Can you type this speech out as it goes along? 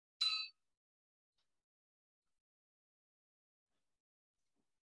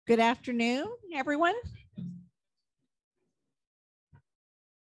Good afternoon, everyone.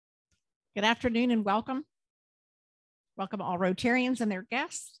 Good afternoon and welcome. Welcome all Rotarians and their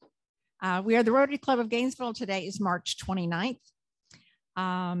guests. We are the Rotary Club of Gainesville. Today is March 29th.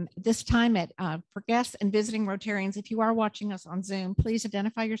 This time for guests and visiting Rotarians, if you are watching us on Zoom, please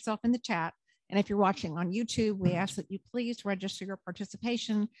identify yourself in the chat. And if you're watching on YouTube, we ask that you please register your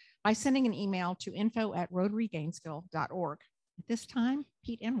participation by sending an email to info@rotarygainesville.org. At this time,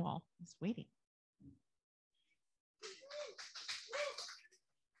 Pete Enwall is waiting.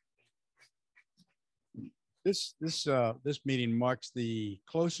 This meeting marks the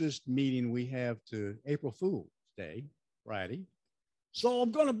closest meeting we have to April Fool's Day, Friday. So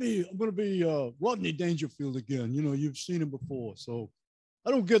I'm gonna be Rodney Dangerfield again. You know, you've seen him before, so I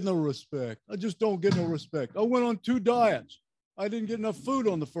don't get no respect. I just don't get no respect. I went on 2 diets. I didn't get enough food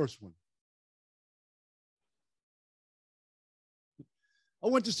on the first one. I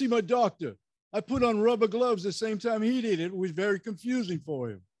went to see my doctor. I put on rubber gloves the same time he did. It was very confusing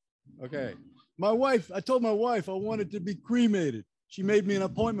for him. Okay. I told my wife I wanted to be cremated. She made me an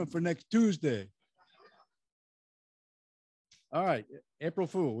appointment for next Tuesday. All right, April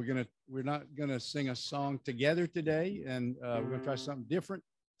Fool. We're not gonna sing a song together today, and we're gonna try something different.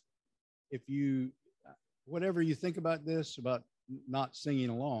 If you, whatever you think about this, about not singing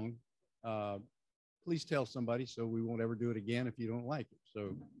along, please tell somebody so we won't ever do it again if you don't like it.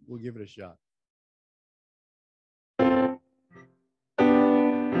 So we'll give it a shot. I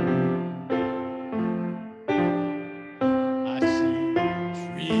see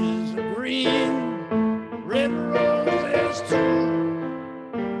trees of green, red roses too.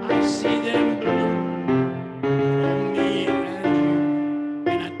 I see them bloom for me and you.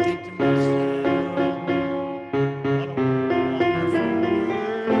 And I think to myself, what a wonderful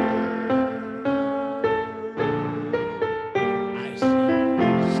world. I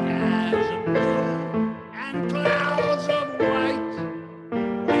see skies of blue and clouds of white,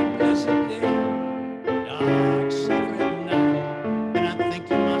 bright blessed day, dark sacred night. And I think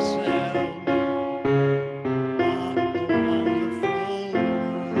to myself, what a wonderful world.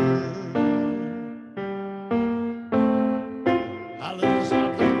 Colors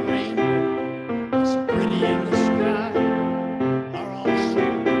of the rainbow, so pretty in the sky, are also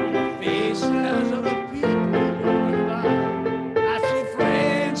on the faces of the people going by. I see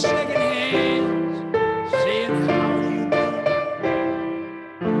friends shaking hands, saying how you do.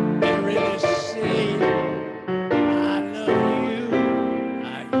 They really say, I love you. I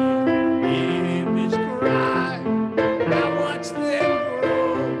hear babies cry. I watch them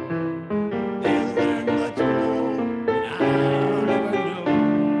grow. They'll learn much more than I'll ever know.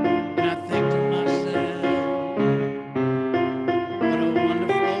 And I think to myself, what a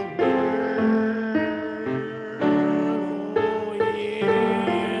wonderful world. Oh,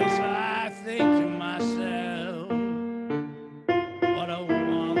 yes, I think to myself, what a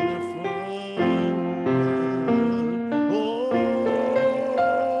wonderful world.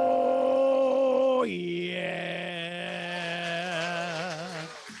 Oh, yeah.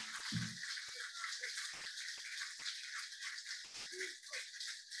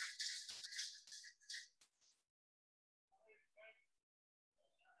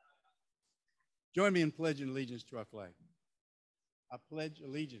 Join me in pledging allegiance to our flag. I pledge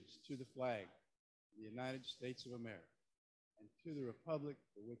allegiance to the flag of the United States of America and to the republic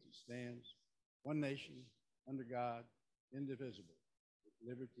for which it stands, one nation, under God, indivisible, with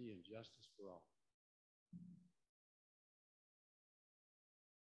liberty and justice for all.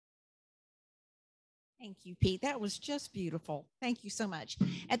 Thank you, Pete. That was just beautiful. Thank you so much.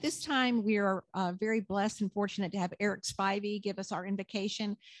 At this time, we are very blessed and fortunate to have Eric Spivey give us our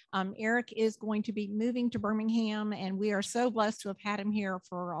invocation. Eric is going to be moving to Birmingham, and we are so blessed to have had him here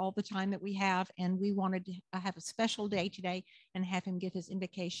for all the time that we have. And we wanted to have a special day today and have him give his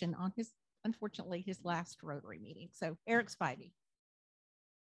invocation on his, unfortunately, his last Rotary meeting. So Eric Spivey.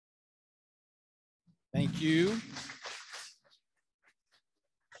 Thank you.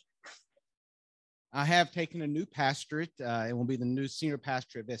 I have taken a new pastorate. It will be the new senior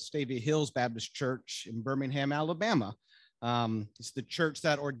pastor at Vestavia Hills Baptist Church in Birmingham, Alabama. It's the church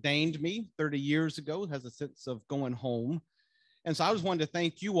that ordained me 30 years ago. It has a sense of going home. And so I just wanted to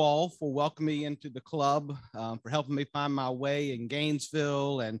thank you all for welcoming me into the club, for helping me find my way in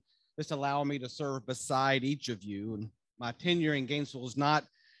Gainesville and just allowing me to serve beside each of you. And my tenure in Gainesville is not,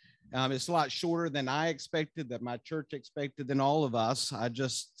 it's a lot shorter than I expected, that my church expected, than all of us.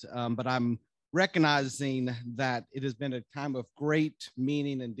 But I'm recognizing that it has been a time of great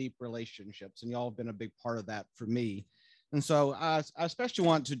meaning and deep relationships, and y'all have been a big part of that for me. And so I especially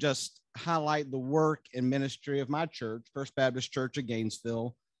want to just highlight the work and ministry of my church, First Baptist Church of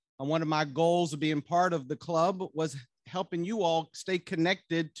Gainesville. One of my goals of being part of the club was helping you all stay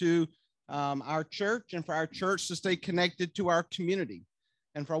connected to our church, and for our church to stay connected to our community.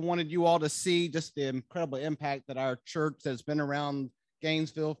 And I wanted you all to see just the incredible impact that our church that's been around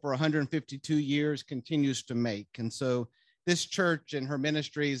Gainesville for 152 years continues to make. And so this church and her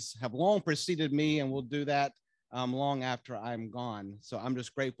ministries have long preceded me and will do that long after I'm gone. So I'm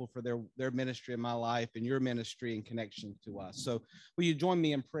just grateful for their ministry in my life and your ministry and connection to us. So will you join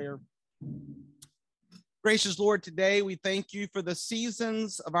me in prayer? Gracious Lord, today we thank you for the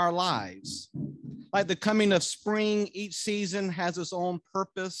seasons of our lives. Like the coming of spring, each season has its own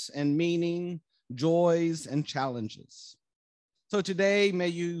purpose and meaning, joys and challenges. So today, may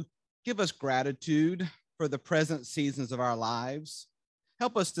you give us gratitude for the present seasons of our lives.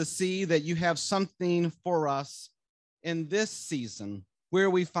 Help us to see that you have something for us in this season where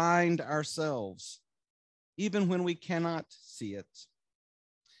we find ourselves, even when we cannot see it.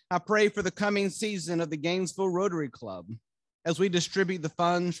 I pray for the coming season of the Gainesville Rotary Club. As we distribute the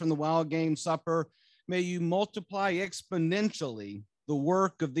funds from the Wild Game Supper, may you multiply exponentially the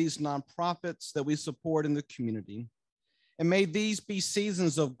work of these nonprofits that we support in the community. And may these be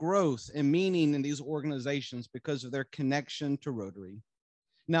seasons of growth and meaning in these organizations because of their connection to Rotary.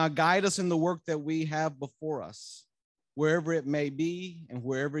 Now guide us in the work that we have before us, wherever it may be and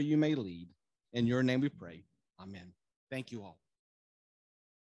wherever you may lead. In your name we pray. Amen. Thank you all.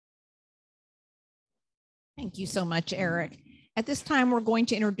 Thank you so much, Eric. At this time, we're going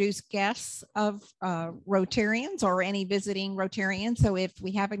to introduce guests of Rotarians or any visiting Rotarians. So if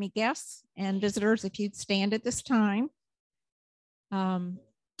we have any guests and visitors, if you'd stand at this time.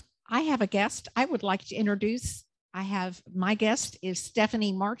 I have a guest I would like to introduce. My guest is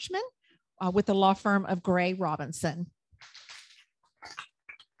Stephanie Marchman with the law firm of Gray Robinson.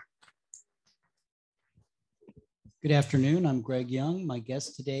 Good afternoon. I'm Greg Young. My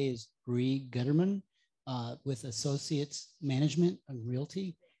guest today is Bree Gutterman with Associates Management and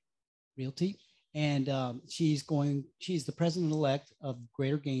Realty. And she's the president-elect of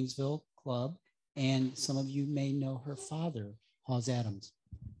Greater Gainesville Club. And some of you may know her father, Hawes Adams.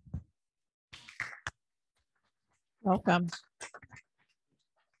 Welcome.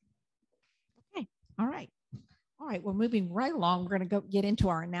 Okay. All right. We're moving right along. We're going to go get into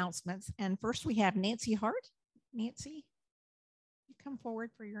our announcements. And first we have Nancy Hart. Nancy, you come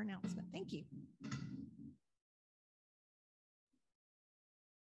forward for your announcement. Thank you.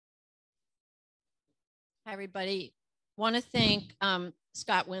 Hi, everybody. Want to thank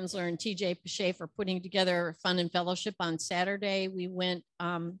Scott Winsler and TJ Pache for putting together Fun and Fellowship on Saturday. We went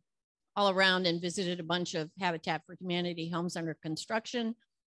all around and visited a bunch of Habitat for Humanity homes under construction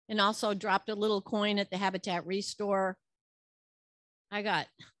and also dropped a little coin at the Habitat Restore. I got,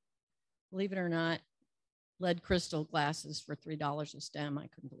 believe it or not, lead crystal glasses for $3 a stem. I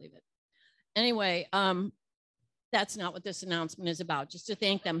couldn't believe it. Anyway, that's not what this announcement is about, just to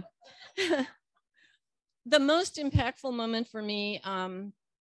thank them. The most impactful moment for me on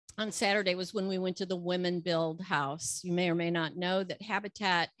Saturday was when we went to the Women Build house. You may or may not know that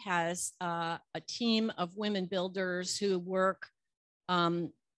Habitat has a team of women builders who work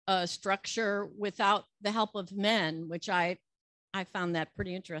a structure without the help of men, which I found that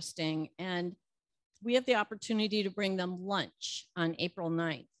pretty interesting. And we have the opportunity to bring them lunch on April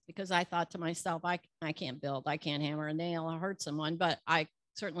 9th, because I thought to myself, I can't build, I can't hammer a nail or hurt someone, but I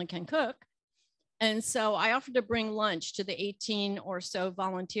certainly can cook. And so I offered to bring lunch to the 18 or so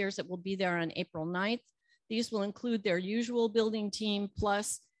volunteers that will be there on April 9th. These will include their usual building team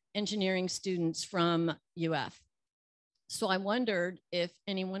plus engineering students from UF. So I wondered if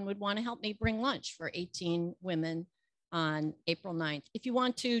anyone would want to help me bring lunch for 18 women on April 9th. If you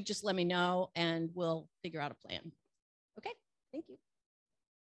want to, just let me know and we'll figure out a plan. Okay, thank you.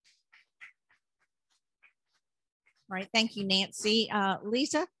 All right, thank you, Nancy.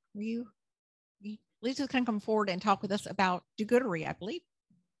 Lisa, Lisa's going to come forward and talk with us about do-goodery, I believe.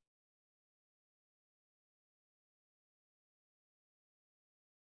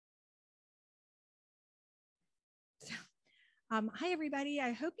 Hi, everybody.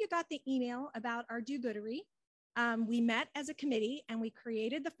 I hope you got the email about our do-goodery. We met as a committee and we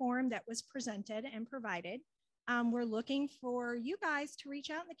created the form that was presented and provided. We're looking for you guys to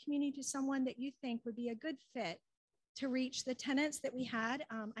reach out in the community to someone that you think would be a good fit to reach the tenants that we had.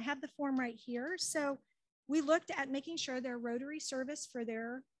 I have the form right here. So we looked at making sure their Rotary service for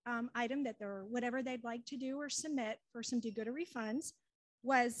their item that they're whatever they'd like to do or submit for some do-goodery funds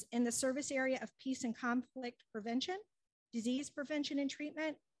was in the service area of peace and conflict prevention, disease prevention and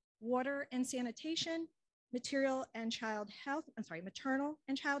treatment, water and sanitation, maternal and child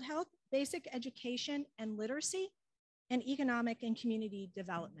health, basic education and literacy, and economic and community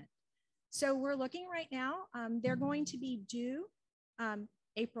development. So we're looking right now, they're going to be due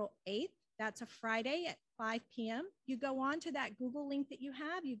April 8th. That's a Friday at 5 p.m. You go on to that Google link that you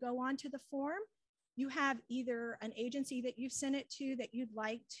have, you go on to the form, you have either an agency that you've sent it to that you'd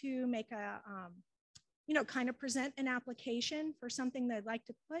like to make a, kind of present an application for something they'd like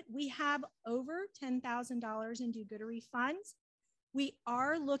to put. We have over $10,000 in do-goodery funds. We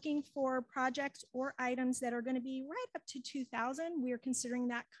are looking for projects or items that are going to be right up to 2,000. We're considering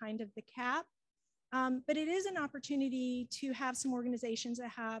that kind of the cap. But it is an opportunity to have some organizations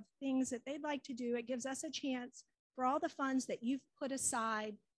that have things that they'd like to do. It gives us a chance for all the funds that you've put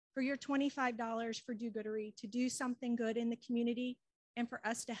aside for your $25 for do-goodery to do something good in the community and for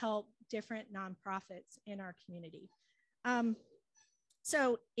us to help different nonprofits in our community.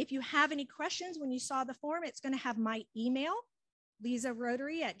 So if you have any questions when you saw the form, it's going to have my email,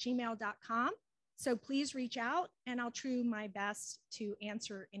 lisarotary@gmail.com. So please reach out and I'll try my best to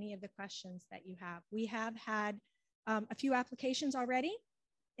answer any of the questions that you have. We have had a few applications already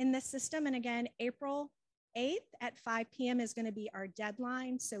in this system. And again, April 8th at 5 p.m. is going to be our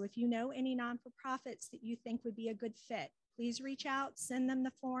deadline. So if you know any non-for-profits that you think would be a good fit, please reach out, send them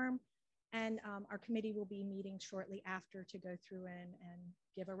the form, and our committee will be meeting shortly after to go through and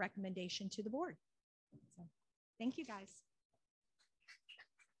give a recommendation to the board. So thank you, guys.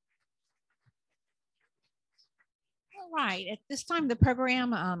 All right, at this time of the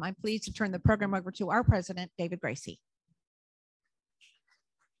program, I'm pleased to turn the program over to our president, David Gracie.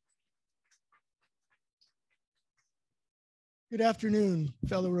 Good afternoon,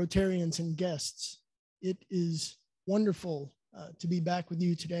 fellow Rotarians and guests. It is wonderful to be back with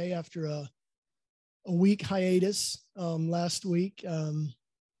you today after a week hiatus last week.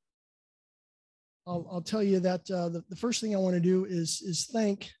 I'll tell you that the first thing I want to do is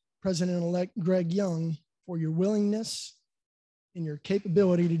thank President-elect Greg Young for your willingness and your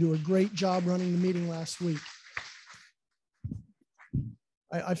capability to do a great job running the meeting last week.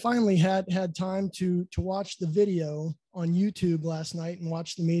 I finally had time to watch the video on YouTube last night and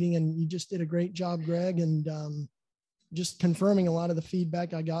watch the meeting, and you just did a great job, Greg, and just confirming a lot of the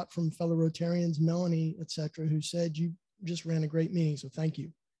feedback I got from fellow Rotarians, Melanie, et cetera, who said you just ran a great meeting, so thank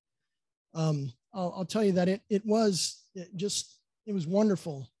you. I'll tell you that it was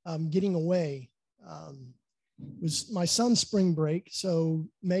wonderful getting away. It was my son's spring break. So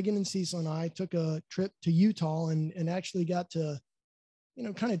Megan and Cecil and I took a trip to Utah and actually got to,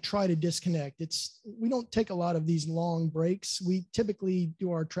 kind of try to disconnect. We don't take a lot of these long breaks. We typically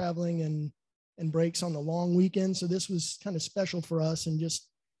do our traveling and breaks on the long weekend. So this was kind of special for us, and just,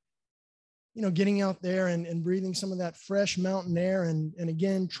 getting out there and breathing some of that fresh mountain air and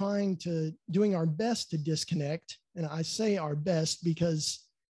again, doing our best to disconnect. And I say our best because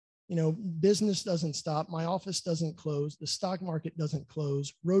business doesn't stop. My office doesn't close. The stock market doesn't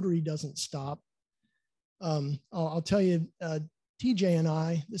close. Rotary doesn't stop. I'll tell you, TJ and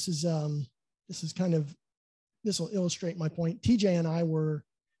I, this will illustrate my point. TJ and I were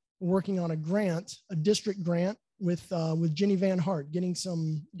working on a district grant with Jenny Van Hart, getting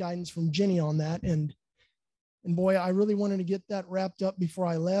some guidance from Jenny on that. And boy, I really wanted to get that wrapped up before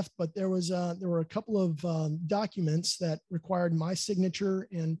I left, but there were a couple of documents that required my signature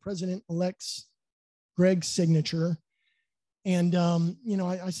and President-elect's Greg's signature. And,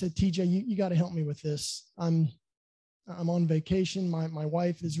 I said, TJ, you got to help me with this. I'm on vacation. My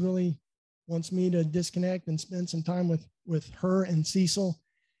wife wants me to disconnect and spend some time with her and Cecil.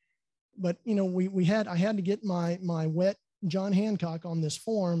 But, I had to get my wet John Hancock on this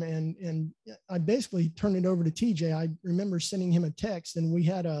form, and I basically turned it over to TJ. I remember sending him a text, and we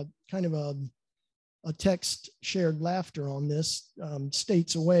had a kind of a text shared laughter on this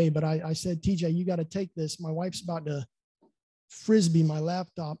states away. But I said, TJ, you got to take this. My wife's about to frisbee my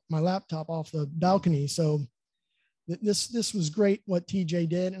laptop off the balcony. So this was great what TJ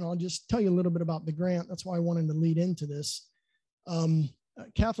did, and I'll just tell you a little bit about the grant. That's why I wanted to lead into this.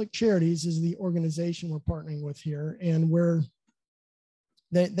 Catholic Charities is the organization we're partnering with here, and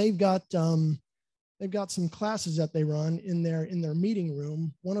they've got some classes that they run in their meeting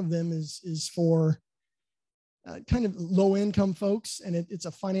room. One of them is for kind of low income folks, and it's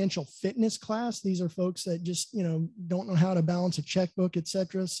a financial fitness class. These are folks that just don't know how to balance a checkbook,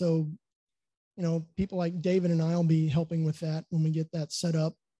 etc. So people like David and I'll be helping with that when we get that set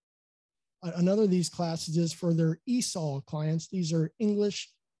up. Another of these classes is for their ESOL clients. These are English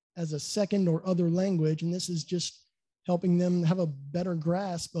as a second or other language. And this is just helping them have a better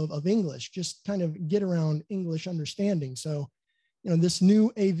grasp of English, just kind of get around English understanding. So, this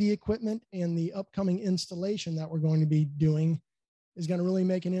new AV equipment and the upcoming installation that we're going to be doing is going to really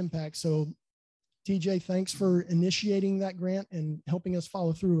make an impact. So TJ, thanks for initiating that grant and helping us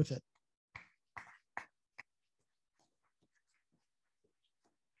follow through with it.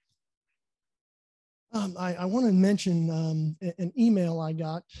 I want to mention an email I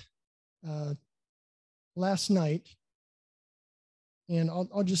got last night. And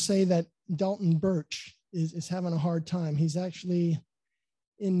I'll just say that Dalton Birch is having a hard time. He's actually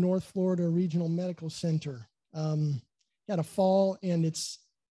in North Florida Regional Medical Center. He had a fall, and it's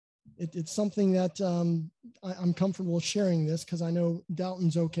something that I'm comfortable sharing this because I know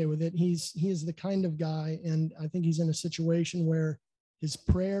Dalton's okay with it. He is the kind of guy, and I think he's in a situation where his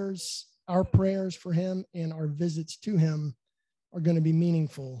prayers, our prayers for him and our visits to him are going to be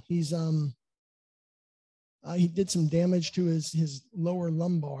meaningful. He did some damage to his lower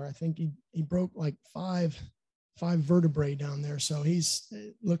lumbar. I think he broke like five vertebrae down there. So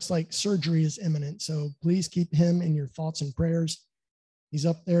it looks like surgery is imminent. So please keep him in your thoughts and prayers. He's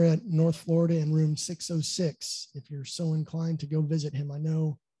up there at North Florida in room 606. If you're so inclined to go visit him, I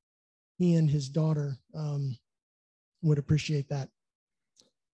know he and his daughter would appreciate that.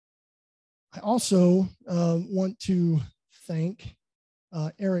 I also want to thank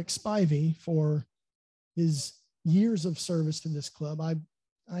Eric Spivey for his years of service to this club. I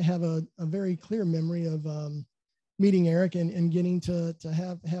have a very clear memory of meeting Eric and getting to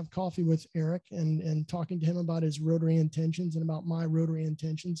have coffee with Eric and talking to him about his Rotary intentions and about my Rotary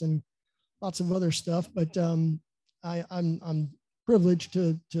intentions and lots of other stuff. But I'm privileged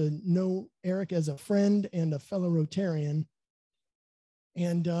to know Eric as a friend and a fellow Rotarian.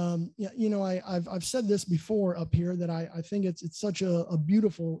 And you know, I've said this before up here that I think it's such a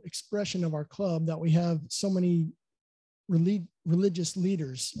beautiful expression of our club that we have so many religious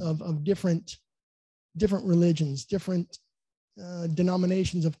leaders of different religions, different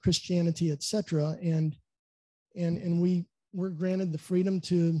denominations of Christianity, etc. And we're granted the freedom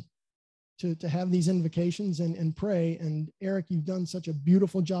to have these invocations and pray. And Eric, you've done such a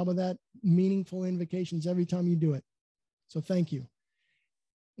beautiful job of that, meaningful invocations every time you do it. So thank you.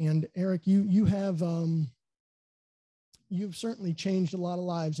 And Eric, you've certainly changed a lot of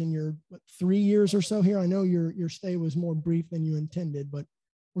lives in your 3 years or so here. I know your stay was more brief than you intended, but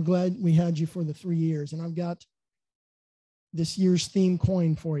we're glad we had you for the 3 years. And I've got this year's theme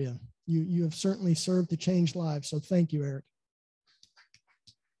coin for you. You have certainly served to change lives. So thank you, Eric.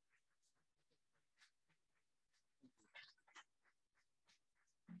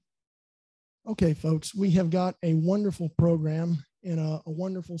 Okay, folks, we have got a wonderful program and a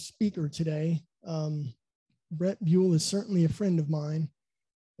wonderful speaker today. Brett Buell is certainly a friend of mine.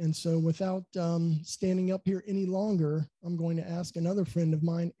 And so without standing up here any longer, I'm going to ask another friend of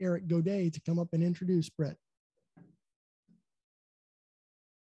mine, Eric Godet, to come up and introduce Brett.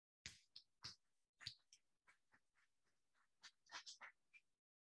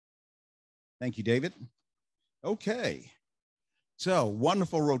 Thank you, David. Okay, so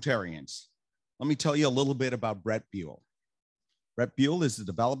wonderful Rotarians. Let me tell you a little bit about Brett Buell. Brett Buell is the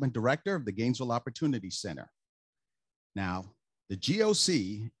Development Director of the Gainesville Opportunity Center. Now, the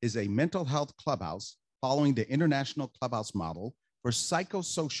GOC is a mental health clubhouse following the international clubhouse model for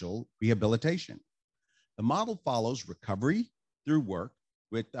psychosocial rehabilitation. The model follows recovery through work.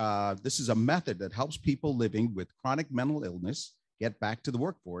 This is a method that helps people living with chronic mental illness get back to the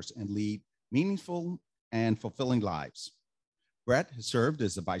workforce and lead meaningful and fulfilling lives. Brett has served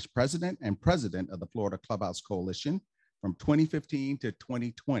as the Vice President and President of the Florida Clubhouse Coalition from 2015 to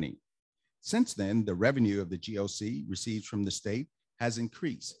 2020. Since then, the revenue of the GOC received from the state has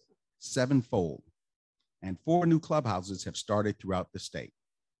increased 7-fold, and 4 new clubhouses have started throughout the state.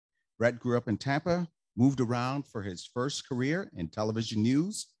 Brett grew up in Tampa, moved around for his first career in television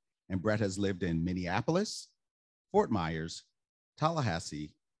news, and Brett has lived in Minneapolis, Fort Myers,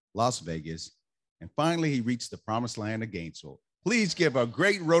 Tallahassee, Las Vegas, and finally he reached the promised land of Gainesville. Please give a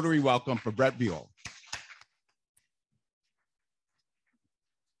great Rotary welcome for Brett Buell.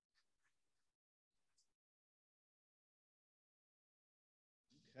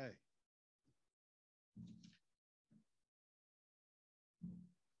 Okay.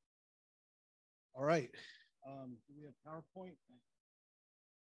 All right. Do we have PowerPoint?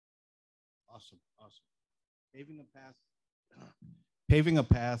 Awesome. Paving a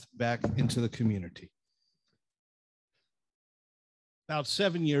path back into the community. About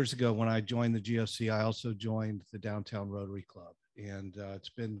 7 years ago, when I joined the GOC, I also joined the Downtown Rotary Club. And it's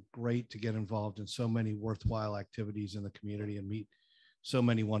been great to get involved in so many worthwhile activities in the community and meet so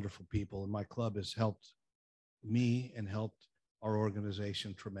many wonderful people. And my club has helped me and helped our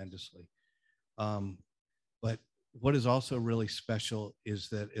organization tremendously. But what is also really special is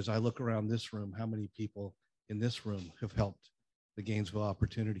that as I look around this room, how many people in this room have helped the Gainesville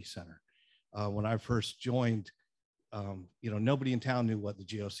Opportunity Center. when I first joined, nobody in town knew what the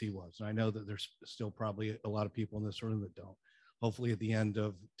GOC was. And I know that there's still probably a lot of people in this room that don't. Hopefully at the end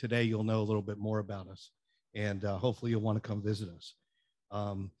of today, you'll know a little bit more about us, and hopefully you'll want to come visit us.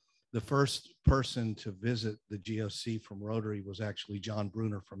 The first person to visit the GOC from Rotary was actually John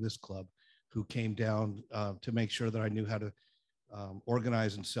Bruner from this club, who came down to make sure that I knew how to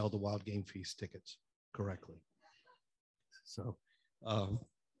organize and sell the Wild Game Feast tickets correctly. So,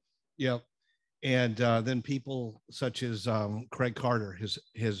 yeah. And then people such as Craig Carter,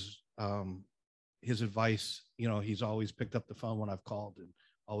 his advice, he's always picked up the phone when I've called and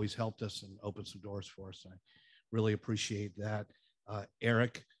always helped us and opened some doors for us. I really appreciate that.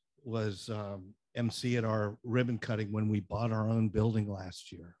 Eric was MC at our ribbon cutting when we bought our own building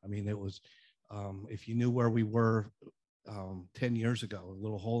last year. I mean, it was, if you knew where we were 10 years ago, a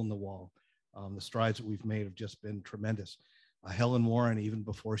little hole in the wall, the strides that we've made have just been tremendous. Helen Warren, even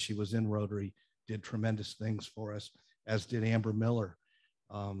before she was in Rotary, did tremendous things for us, as did Amber Miller.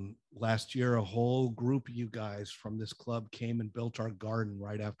 Last year, a whole group of you guys from this club came and built our garden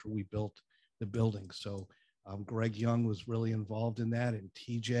right after we built the building. So Greg Young was really involved in that, and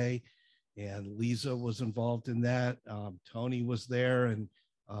TJ and Lisa was involved in that. Tony was there, and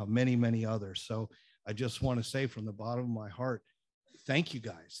many, many others. So I just want to say from the bottom of my heart, thank you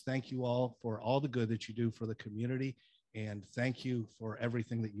guys. Thank you all for all the good that you do for the community. And thank you for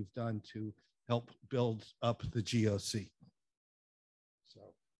everything that you've done to help build up the GOC. So,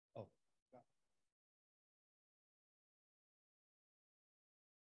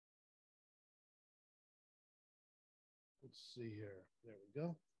 let's see here. There we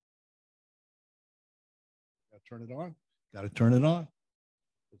go. Got to turn it on. Got to turn it on.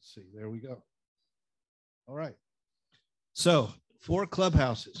 Let's see. There we go. All right. So 4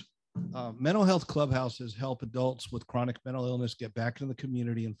 clubhouses. Mental health clubhouses help adults with chronic mental illness get back into the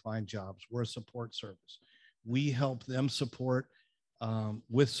community and find jobs. We're a support service. We help them support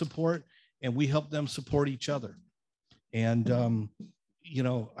with support, and we help them support each other. And,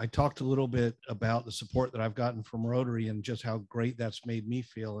 I talked a little bit about the support that I've gotten from Rotary and just how great that's made me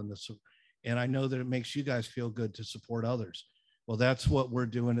feel. And I know that it makes you guys feel good to support others. Well, that's what we're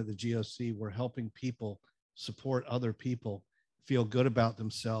doing at the GOC. We're helping people support other people, feel good about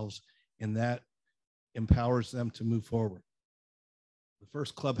themselves, and that empowers them to move forward. The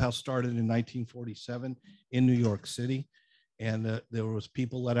first clubhouse started in 1947 in New York City, and there was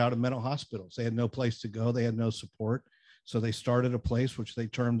people let out of mental hospitals. They had no place to go. They had no support. So they started a place which they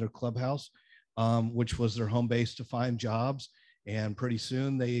termed their clubhouse, which was their home base to find jobs. And pretty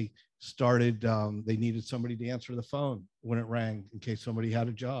soon they started, they needed somebody to answer the phone when it rang in case somebody had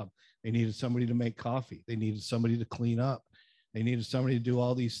a job. They needed somebody to make coffee. They needed somebody to clean up. They needed somebody to do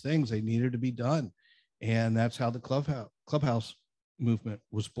all these things. They needed to be done. And that's how the clubhouse movement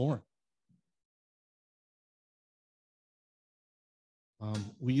was born.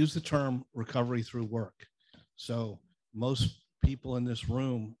 We use the term recovery through work. So most people in this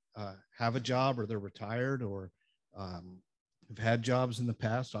room have a job, or they're retired, or have had jobs in the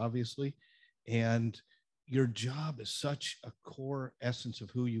past, obviously. And your job is such a core essence of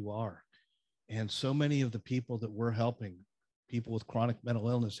who you are. And so many of the people that we're helping, people with chronic mental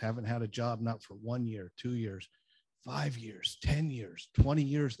illness, haven't had a job, not for 1 year, 2 years, 5 years, 10 years, 20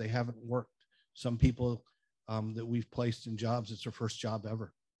 years, they haven't worked. Some people that we've placed in jobs, it's their first job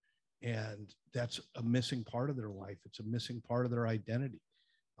ever. And that's a missing part of their life. It's a missing part of their identity.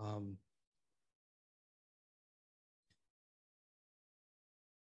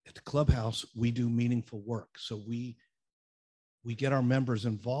 At the clubhouse, we do meaningful work. So we get our members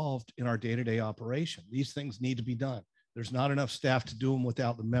involved in our day-to-day operation. These things need to be done. There's not enough staff to do them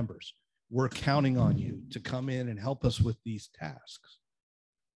without the members. We're counting on you to come in and help us with these tasks.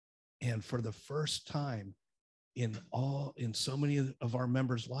 And for the first time in so many of our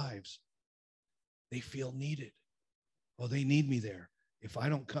members' lives, they feel needed. Oh, they need me there. If I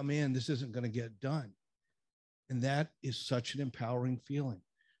don't come in, this isn't going to get done. And that is such an empowering feeling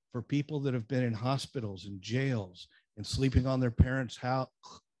for people that have been in hospitals and jails and sleeping on their parents'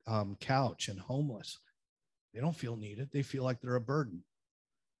 couch and homeless. They don't feel needed. They feel like they're a burden.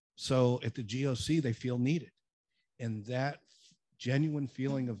 So at the GOC, they feel needed. And that genuine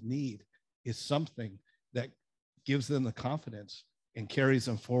feeling of need is something that gives them the confidence and carries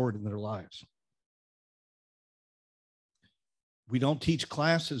them forward in their lives. We don't teach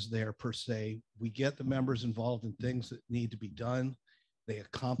classes there per se. We get the members involved in things that need to be done. They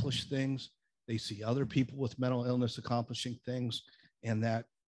accomplish things. They see other people with mental illness accomplishing things, and that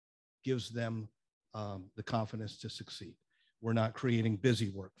gives them the confidence to succeed. We're not creating busy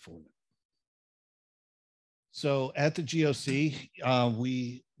work for them. So at the GOC,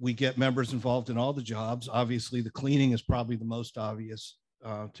 we get members involved in all the jobs. Obviously, the cleaning is probably the most obvious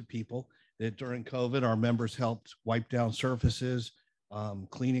to people. That during COVID, our members helped wipe down surfaces,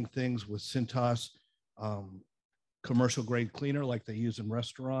 cleaning things with Cintas, commercial grade cleaner like they use in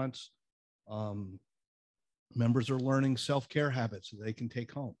restaurants. Members are learning self-care habits that they can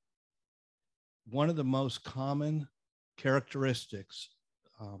take home. One of the most common characteristics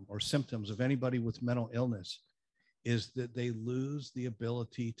or symptoms of anybody with mental illness is that they lose the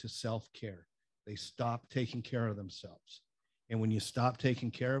ability to self-care. They stop taking care of themselves. And when you stop taking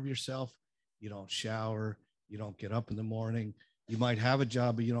care of yourself, you don't shower, you don't get up in the morning, you might have a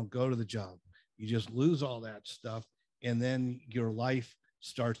job, but you don't go to the job. You just lose all that stuff. And then your life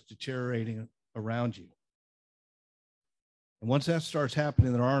starts deteriorating around you. And once that starts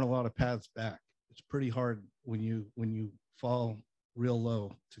happening, there aren't a lot of paths back. It's pretty hard when you fall real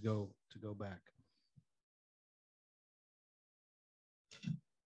low to go back.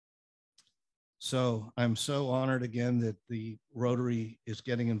 So I'm so honored again that the Rotary is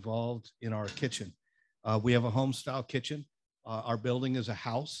getting involved in our kitchen. We have a home style kitchen. Our building is a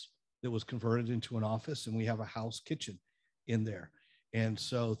house that was converted into an office, and we have a house kitchen in there. And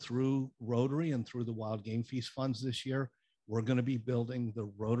so through Rotary and through the Wild Game Feast funds this year, we're going to be building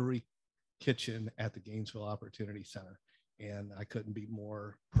the Rotary kitchen at the Gainesville Opportunity Center. And I couldn't be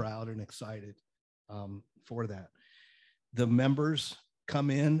more proud and excited for that. The members come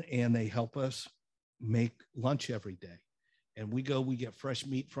in and they help us make lunch every day. And we get fresh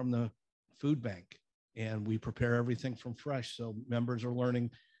meat from the food bank and we prepare everything from fresh. So members are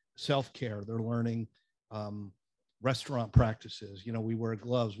learning self-care. They're learning restaurant practices. You know, we wear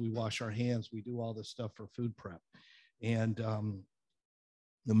gloves, we wash our hands, we do all this stuff for food prep. And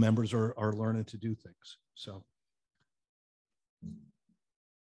the members are learning to do things. So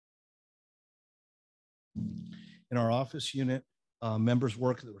in our office unit, members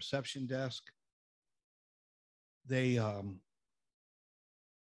work at the reception desk. They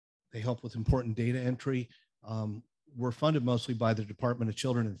help with important data entry. We're funded mostly by the Department of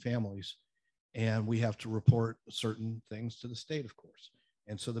Children and Families, and we have to report certain things to the state, of course.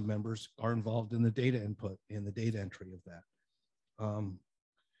 And so the members are involved in the data input and the data entry of that.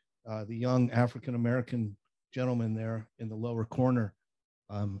 The young African-American gentleman there in the lower corner,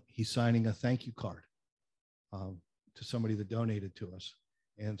 he's signing a thank you card to somebody that donated to us.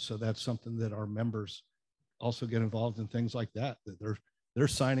 And so that's something that our members also get involved in, things like that, that they're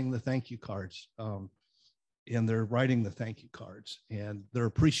signing the thank you cards and they're writing the thank you cards, and they're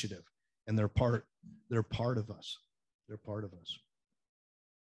appreciative, and they're part of us. They're part of us.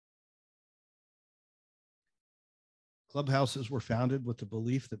 Clubhouses were founded with the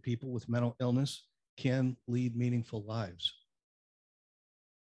belief that people with mental illness can lead meaningful lives.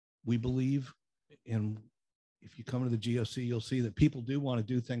 We believe in, if you come to the GOC, you'll see that people do want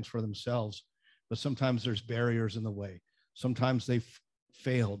to do things for themselves, but sometimes there's barriers in the way. Sometimes they've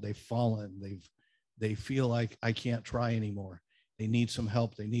failed, they've fallen, they feel like I can't try anymore. They need some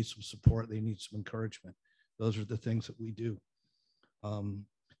help, they need some support, they need some encouragement. Those are the things that we do.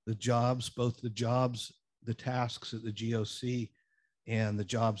 The jobs, both the jobs, the tasks at the GOC and the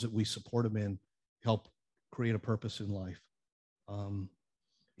jobs that we support them in, help create a purpose in life.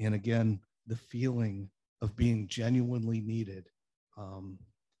 And again, the feeling of being genuinely needed,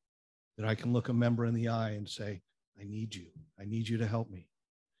 that I can look a member in the eye and say, I need you to help me.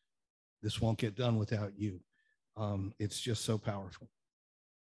 This won't get done without you. It's just so powerful.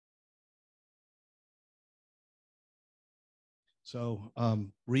 So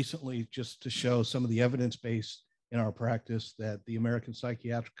recently, just to show some of the evidence base in our practice, that the American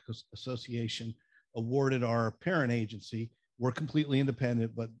Psychiatric Association awarded our parent agency, we're completely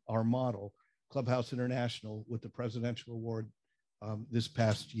independent, but our model, Clubhouse International, with the Presidential Award this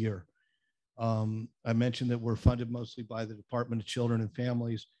past year. I mentioned that we're funded mostly by the Department of Children and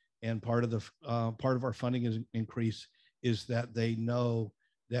Families, and part of our funding increase is that they know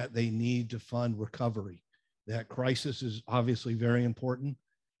that they need to fund recovery. That crisis is obviously very important,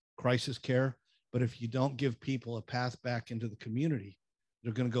 crisis care, but if you don't give people a path back into the community,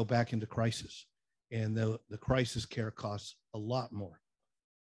 they're going to go back into crisis, and the crisis care costs a lot more.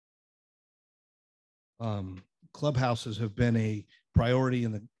 Clubhouses have been a priority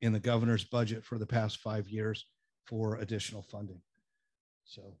in the governor's budget for the past 5 years for additional funding.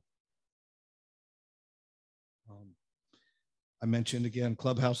 So I mentioned again,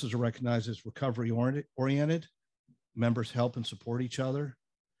 clubhouses are recognized as recovery oriented. Members help and support each other,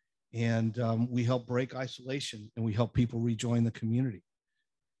 and we help break isolation, and we help people rejoin the community.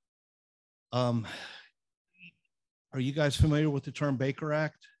 Are you guys familiar with the term Baker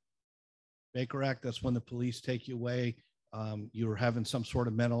Act? Baker Act, that's when the police take you away. You're having some sort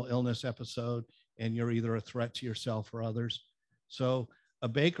of mental illness episode, and you're either a threat to yourself or others. So a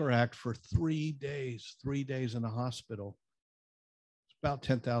Baker Act for 3 days in a hospital, it's about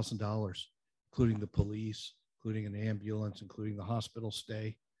 $10,000, including the police, including an ambulance, including the hospital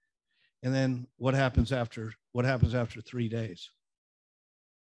stay. And then what happens after 3 days?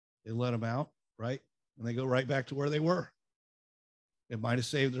 They let them out, right? And they go right back to where they were. It might have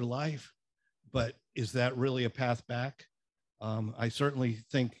saved their life, but is that really a path back? I certainly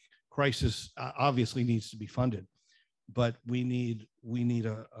think crisis obviously needs to be funded, but we need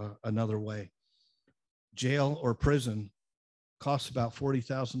another way. Jail or prison costs about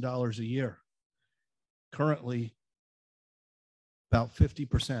 $40,000 a year. Currently, about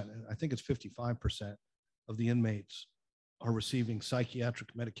 50%, I think it's 55% of the inmates are receiving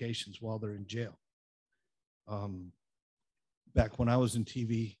psychiatric medications while they're in jail. Back when I was with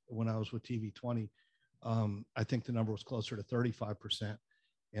TV 20, I think the number was closer to 35%.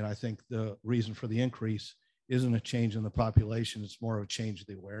 And I think the reason for the increase isn't a change in the population. It's more of a change of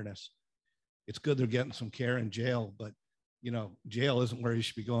the awareness. It's good they're getting some care in jail, but jail isn't where you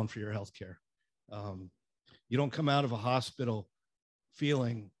should be going for your health care. You don't come out of a hospital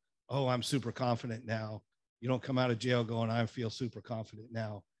feeling, oh, I'm super confident now. You don't come out of jail going, I feel super confident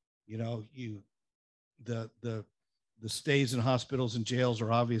now. The stays in hospitals and jails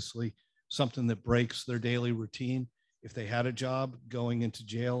are obviously something that breaks their daily routine. If they had a job, going into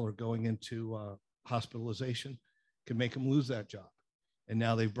jail or going into hospitalization can make them lose that job. And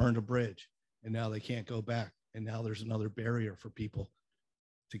now they've burned a bridge, and now they can't go back. And now there's another barrier for people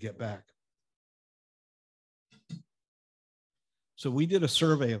to get back. So we did a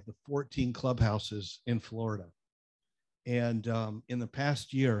survey of the 14 clubhouses in Florida. And in the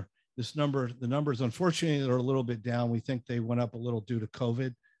past year, the numbers, unfortunately, are a little bit down. We think they went up a little due to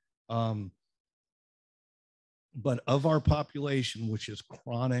COVID. But of our population, which is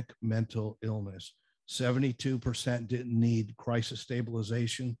chronic mental illness, 72% didn't need crisis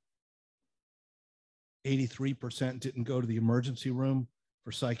stabilization. 83% didn't go to the emergency room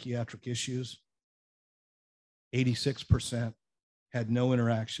for psychiatric issues. 86% had no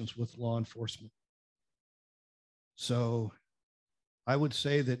interactions with law enforcement. So I would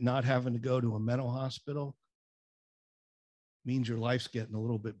say that not having to go to a mental hospital means your life's getting a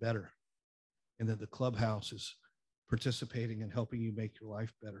little bit better, and that the clubhouse is participating in helping you make your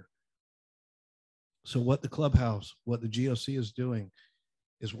life better. So what the GOC is doing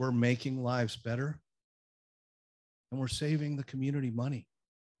is we're making lives better, and we're saving the community money,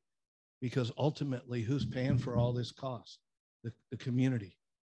 because ultimately who's paying for all this cost? The community,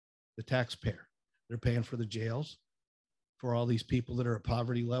 the taxpayer. They're paying for the jails, for all these people that are at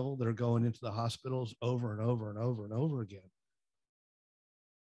poverty level that are going into the hospitals over and over and over and over again.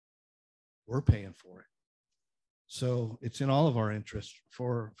 We're paying for it. So it's in all of our interests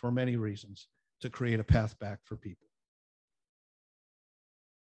for many reasons to create a path back for people.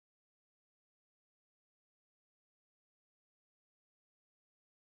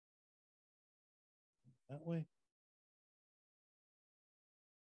 That way.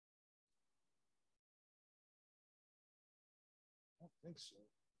 I don't think so.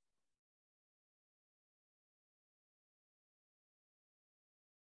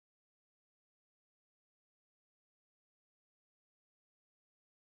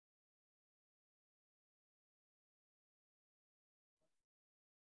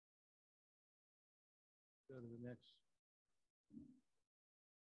 Go to the next.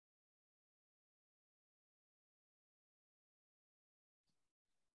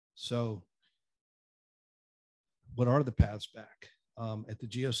 So what are the paths back? At the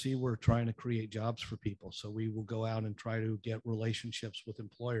GOC, we're trying to create jobs for people. So we will go out and try to get relationships with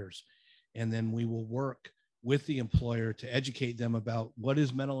employers. And then we will work with the employer to educate them about what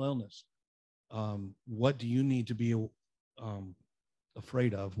is mental illness. What do you need to be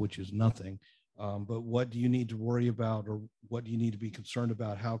afraid of, which is nothing. But what do you need to worry about, or what do you need to be concerned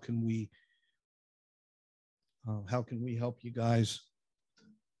about? How can we help you guys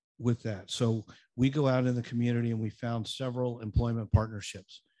with that? So we go out in the community and we found several employment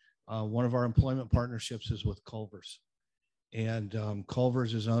partnerships. One of our employment partnerships is with Culver's, and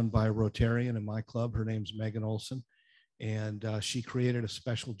Culver's is owned by a Rotarian in my club. Her name's Megan Olson, and she created a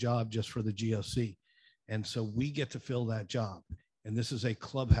special job just for the GOC. And so we get to fill that job, and this is a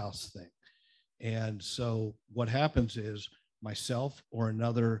clubhouse thing. And so what happens is myself or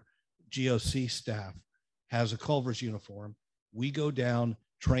another GOC staff has a Culver's uniform. We go down,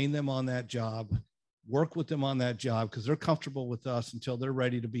 train them on that job, work with them on that job, because they're comfortable with us until they're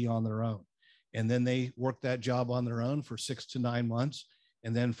ready to be on their own. And then they work that job on their own for 6 to 9 months.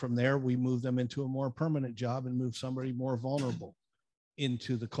 And then from there, we move them into a more permanent job and move somebody more vulnerable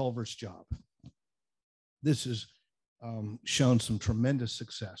into the Culver's job. This has shown some tremendous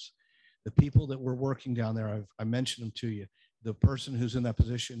success. The people that were working down there, I mentioned them to you. The person who's in that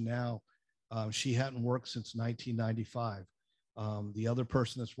position now, she hadn't worked since 1995. The other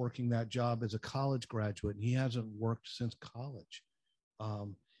person that's working that job is a college graduate, and he hasn't worked since college.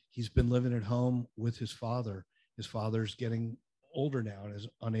 He's been living at home with his father. His father's getting older now and is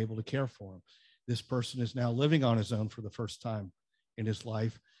unable to care for him. This person is now living on his own for the first time in his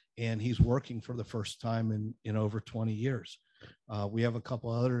life, and he's working for the first time in over 20 years. We have a couple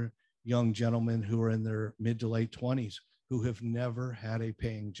other young gentlemen who are in their mid to late 20s who have never had a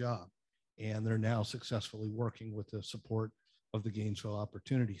paying job, and they're now successfully working with the support of the Gainesville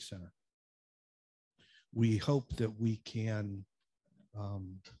Opportunity Center. We hope that we can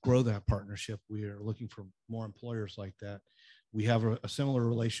grow that partnership. We are looking for more employers like that. We have a similar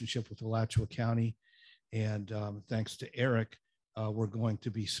relationship with Alachua County, and thanks to Eric, we're going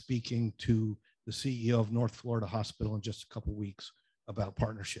to be speaking to the CEO of North Florida Hospital in just a couple of weeks about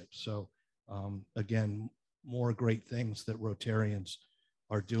partnerships. So again, more great things that Rotarians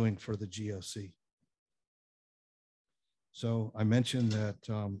are doing for the GOC. So I mentioned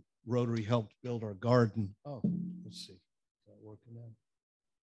that Rotary helped build our garden. Oh, let's see. Is that working now?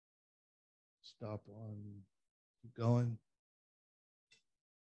 Stop on, keep going.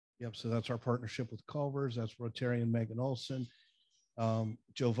 Yep, so that's our partnership with Culver's. That's Rotarian Megan Olson.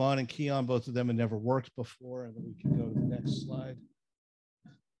 Jovan and Keon, both of them had never worked before. And then we can go to the next slide.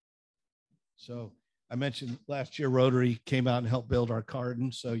 So I mentioned last year Rotary came out and helped build our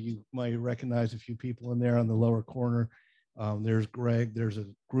garden. So you might recognize a few people in there on the lower corner. There's Greg. There's a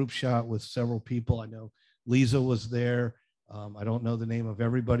group shot with several people. I know Lisa was there. I don't know the name of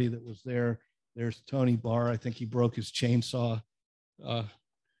everybody that was there. There's Tony Barr. I think he broke his chainsaw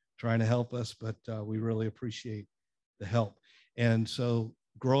trying to help us, but we really appreciate the help. And so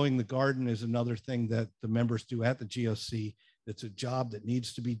growing the garden is another thing that the members do at the GOC. It's a job that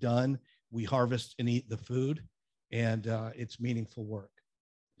needs to be done. We harvest and eat the food, and it's meaningful work.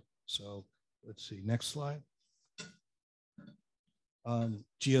 So let's see, next slide.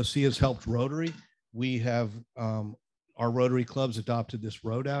 GOC has helped Rotary. We have our Rotary clubs adopted this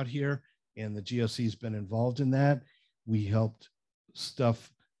road out here, and the GOC has been involved in that. We helped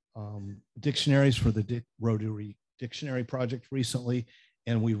stuff dictionaries for the Rotary Dictionary Project recently,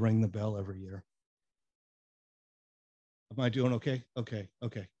 and we ring the bell every year. Am I doing okay? Okay,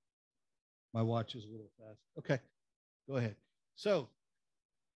 okay. My watch is a little fast. Okay, go ahead. So,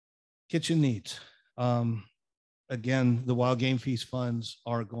 kitchen needs. Again, the Wild Game Feast funds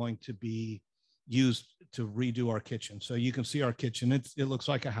are going to be used to redo our kitchen. So you can see our kitchen. It looks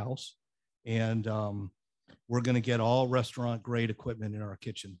like a house, and we're going to get all restaurant grade equipment in our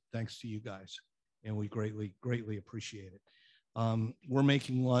kitchen, thanks to you guys. And we greatly, greatly appreciate it. We're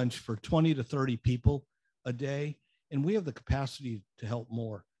making lunch for 20 to 30 people a day, and we have the capacity to help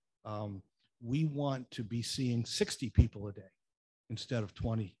more. We want to be seeing 60 people a day instead of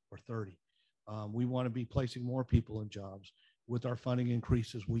 20 or 30. We want to be placing more people in jobs. With our funding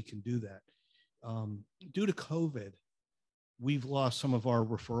increases, we can do that. Due to COVID, we've lost some of our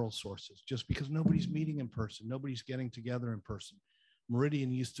referral sources just because nobody's meeting in person. Nobody's getting together in person.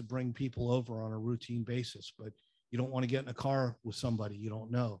 Meridian used to bring people over on a routine basis, but you don't want to get in a car with somebody you don't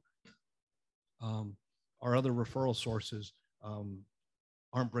know. Our other referral sources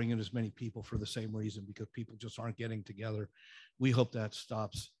aren't bringing as many people for the same reason, because people just aren't getting together. We hope that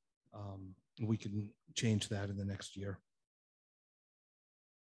stops. We can change that in the next year.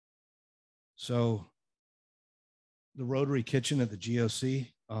 So the Rotary Kitchen at the GOC,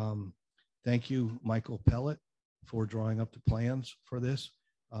 thank you, Michael Pellet, for drawing up the plans for this.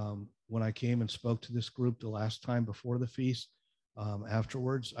 When I came and spoke to this group the last time before the feast,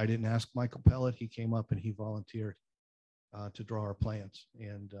 afterwards, I didn't ask Michael Pellet. He came up and he volunteered to draw our plans.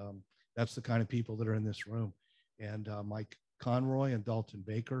 And that's the kind of people that are in this room. And Mike Conroy and Dalton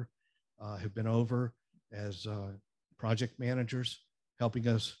Baker have been over as project managers, helping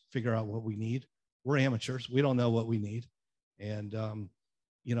us figure out what we need. We're amateurs. We don't know what we need. And,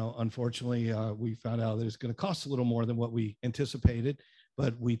 you know, unfortunately, we found out that it's going to cost a little more than what we anticipated.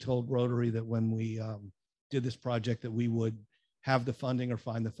 But we told Rotary that when we did this project that we would have the funding or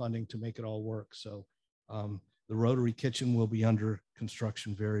find the funding to make it all work. So the Rotary Kitchen will be under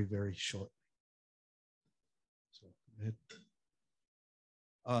construction very, very shortly. So,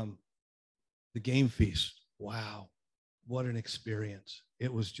 the game feast. Wow, what an experience.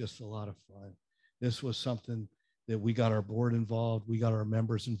 It was just a lot of fun. This was something that we got our board involved. We got our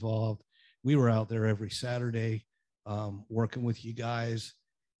members involved. We were out there every Saturday working with you guys.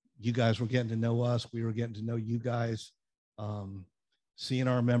 You guys were getting to know us. We were getting to know you guys, seeing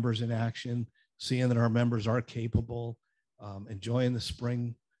our members in action, seeing that our members are capable, enjoying the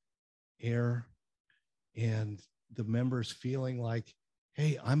spring air, and the members feeling like,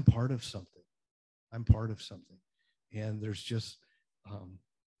 hey, I'm part of something. I'm part of something. And there's just,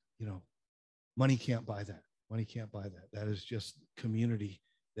 you know, money can't buy that. Money can't buy that. That is just community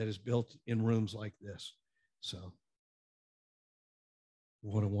that is built in rooms like this. So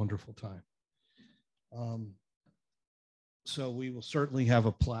what a wonderful time. So we will certainly have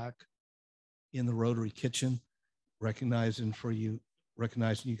a plaque in the Rotary kitchen, recognizing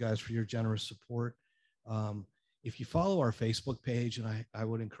you guys for your generous support. If you follow our Facebook page, and I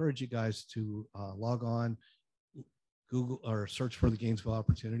would encourage you guys to log on, Google or search for the Gainesville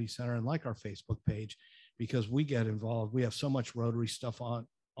Opportunity Center and like our Facebook page, because we get involved. We have so much Rotary stuff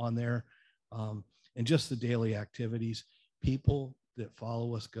on there, and just the daily activities. People that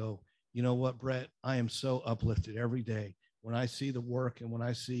follow us go, you know what, Brett, I am so uplifted every day when I see the work and when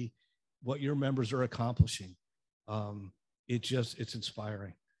I see what your members are accomplishing. It's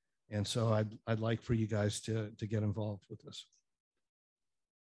inspiring. And so I'd like for you guys to get involved with this.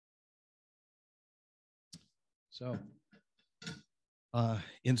 So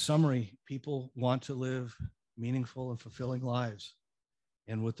in summary, people want to live meaningful and fulfilling lives,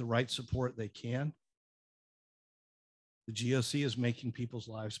 and with the right support, they can. The GOC is making people's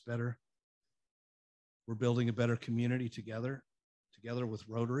lives better. We're building a better community together with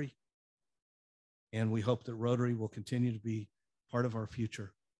Rotary. And we hope that Rotary will continue to be part of our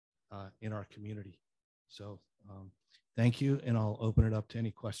future in our community. So thank you, and I'll open it up to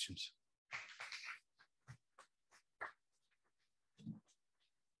any questions.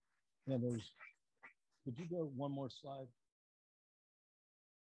 Yeah, could you go one more slide?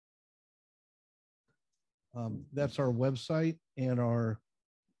 That's our website and our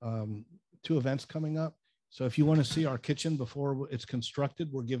 2 events coming up. So if you want to see our kitchen before it's constructed,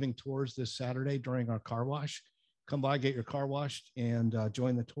 we're giving tours this Saturday during our car wash. Come by, get your car washed, and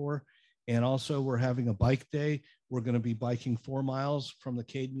join the tour. And also we're having a bike day. We're going to be biking 4 miles from the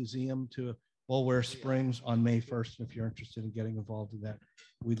Cade Museum to Buell Springs on May 1st. And if you're interested in getting involved in that,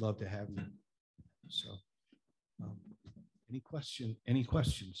 we'd love to have you. So any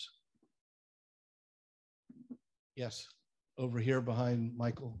questions? Yes, over here behind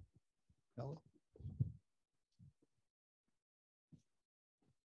Michael.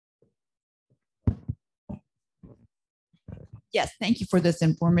 Yes, thank you for this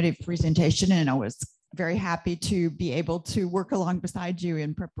informative presentation. And I was very happy to be able to work along beside you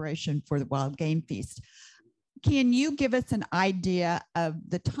in preparation for the Wild Game Feast. Can you give us an idea of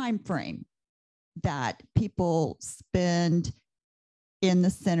the time frame that people spend in the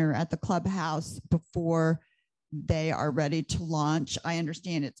center at the clubhouse before they are ready to launch? I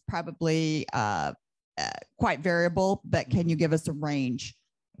understand it's probably quite variable, but can you give us a range?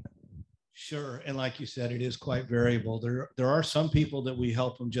 Sure. And like you said, it is quite variable. There are some people that we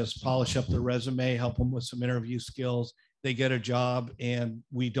help them just polish up their resume, help them with some interview skills. They get a job and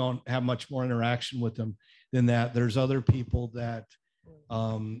we don't have much more interaction with them than that. There's other people that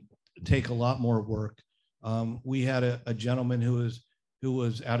take a lot more work. We had a gentleman who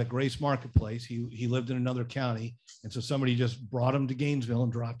was out at Grace Marketplace. He lived in another county. And so somebody just brought him to Gainesville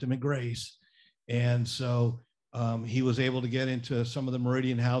and dropped him at Grace. And so he was able to get into some of the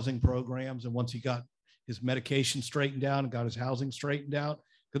Meridian housing programs. And once he got his medication straightened out and got his housing straightened out,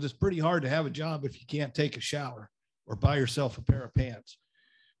 because it's pretty hard to have a job if you can't take a shower or buy yourself a pair of pants.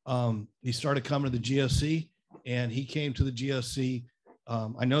 He started coming to the GOC, and he came to the GOC.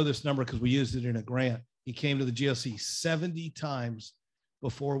 I know this number because we used it in a grant. He came to the GOC 70 times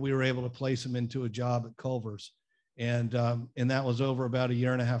before we were able to place him into a job at Culver's. And that was over about a 1.5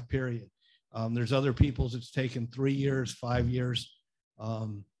 year period. There's other people's it's taken 3 years, 5 years.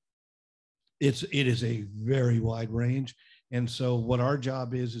 It is a very wide range. And so what our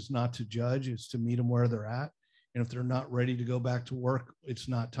job is not to judge, it's to meet them where they're at. And if they're not ready to go back to work, it's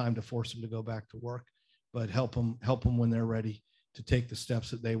not time to force them to go back to work, but help them when they're ready to take the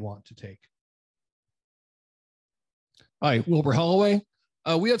steps that they want to take. Hi, Wilbur Holloway.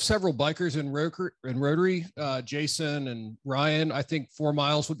 We have several bikers in Rotary, Jason and Ryan. I think 4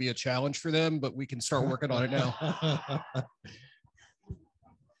 miles would be a challenge for them, but we can start working on it now.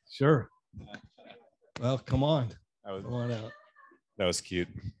 Sure. Well, come on. Come on out. That was cute.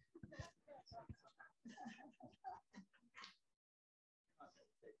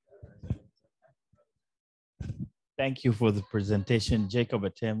 Thank you for the presentation. Jacob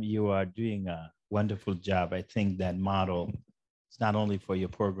and Tim, you are doing a wonderful job. I think that model It's not only for your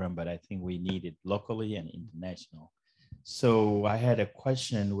program, but I think we need it locally and international. So I had a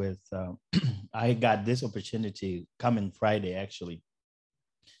question with, I got this opportunity coming Friday, actually,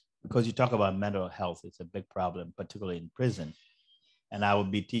 because you talk about mental health. It's a big problem, particularly in prison. And I will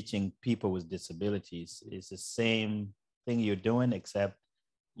be teaching people with disabilities. It's the same thing you're doing, except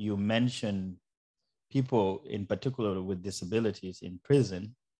you mention people in particular with disabilities in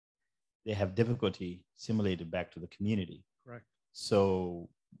prison. They have difficulty assimilating back to the community. Correct. So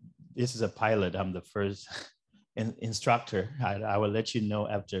this is a pilot. I'm the first instructor. I will let you know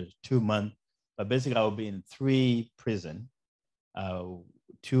after 2 months. But basically, I will be in 3 prisons,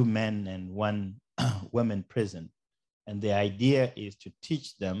 2 men and 1 women prison. And the idea is to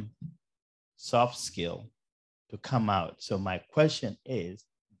teach them soft skill to come out. So my question is,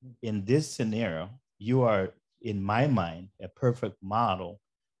 in this scenario, you are, in my mind, a perfect model.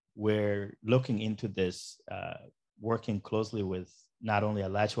 We're looking into this, working closely with not only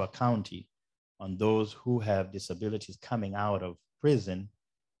Alachua County on those who have disabilities coming out of prison,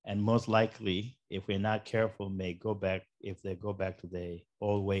 and most likely, if we're not careful, may go back, if they go back to the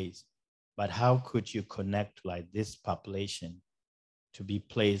old ways. But how could you connect like this population to be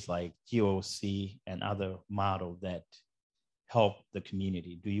placed like GOC and other model that help the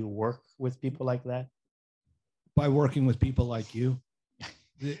community? Do you work with people like that? By working with people like you,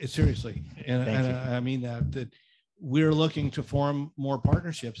 seriously. And I mean that we're looking to form more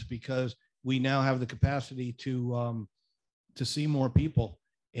partnerships because we now have the capacity to see more people,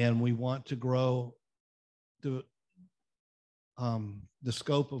 and we want to grow the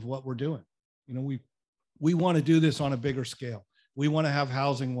scope of what we're doing. You know, we want to do this on a bigger scale. We want to have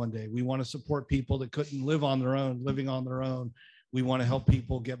housing one day. We want to support people that couldn't live on their own, living on their own. We want to help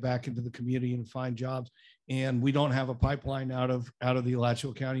people get back into the community and find jobs. And we don't have a pipeline out of the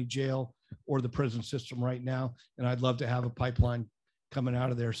Alachua County Jail or the prison system right now. And I'd love to have a pipeline coming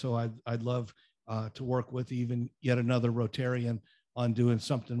out of there. So I'd love to work with even yet another Rotarian on doing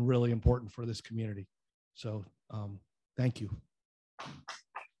something really important for this community. So thank you.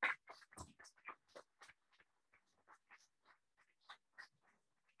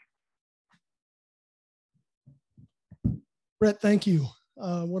 Brett, thank you.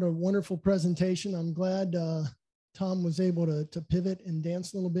 What a wonderful presentation. I'm glad Tom was able to pivot and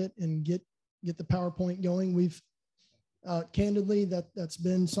dance a little bit and get the PowerPoint going. We've candidly, that's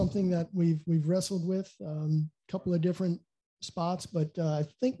been something that we've wrestled with a couple of different spots, but I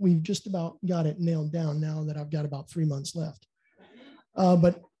think we've just about got it nailed down now that I've got about 3 months left.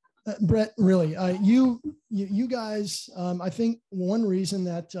 But Brett, really, you guys, I think one reason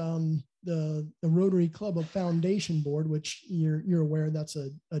that the Rotary Club of Foundation Board, which you're aware that's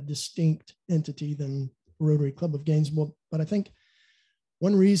a distinct entity than Rotary Club of Gainesville, but I think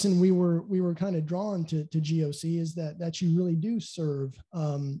one reason we were kind of drawn to GOC is that you really do serve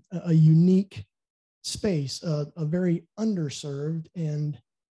a unique space, a very underserved and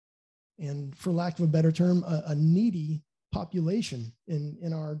for lack of a better term, a needy population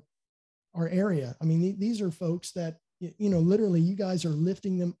in our area. I mean, these are folks that, you know, literally you guys are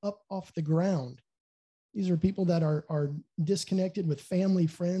lifting them up off the ground. These are people that are disconnected with family,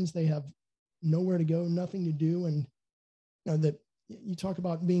 friends. They have nowhere to go, nothing to do. And you know, that you talk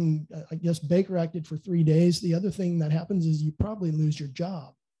about being, I guess, Baker acted for 3 days. The other thing that happens is you probably lose your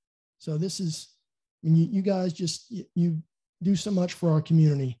job. So this is, I mean, you guys just, you do so much for our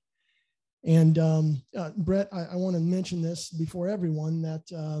community. And Brett, I want to mention this before everyone that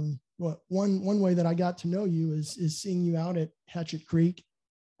one way that I got to know you is seeing you out at Hatchet Creek.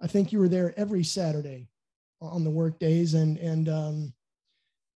 I think you were there every Saturday on the work days. And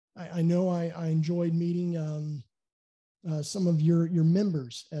I know I enjoyed meeting some of your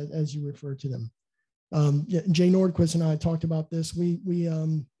members, as you refer to them. Jay Nordquist and I talked about this. We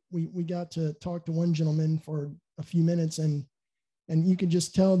got to talk to one gentleman for a few minutes, and you could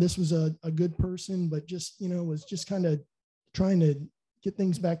just tell this was a good person, but just, you know, was just kind of trying to get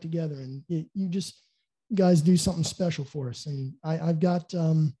things back together. And you guys do something special for us. And I've got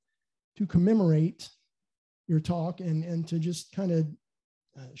to commemorate your talk and to just kind of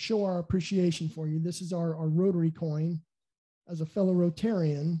show our appreciation for you. This is our Rotary coin. As a fellow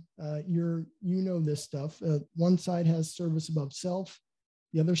Rotarian, you know this stuff. One side has service above self.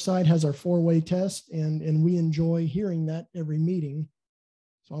 The other side has our 4-way test, and we enjoy hearing that every meeting.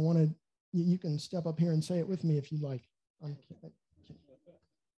 So I want to, you can step up here and say it with me if you'd like.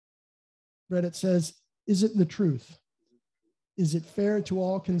 Brett, it says, is it the truth? Is it fair to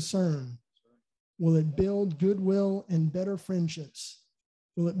all concerned? Will it build goodwill and better friendships?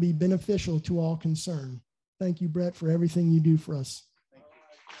 Will it be beneficial to all concerned? Thank you, Brett, for everything you do for us.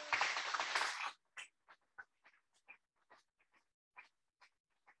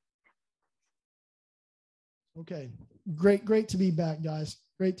 Okay, great to be back, guys.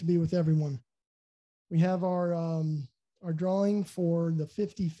 Great to be with everyone. We have our drawing for the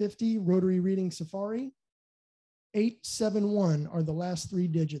 50/50 Rotary Reading Safari. 871 are the last three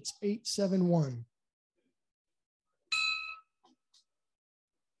digits, 871.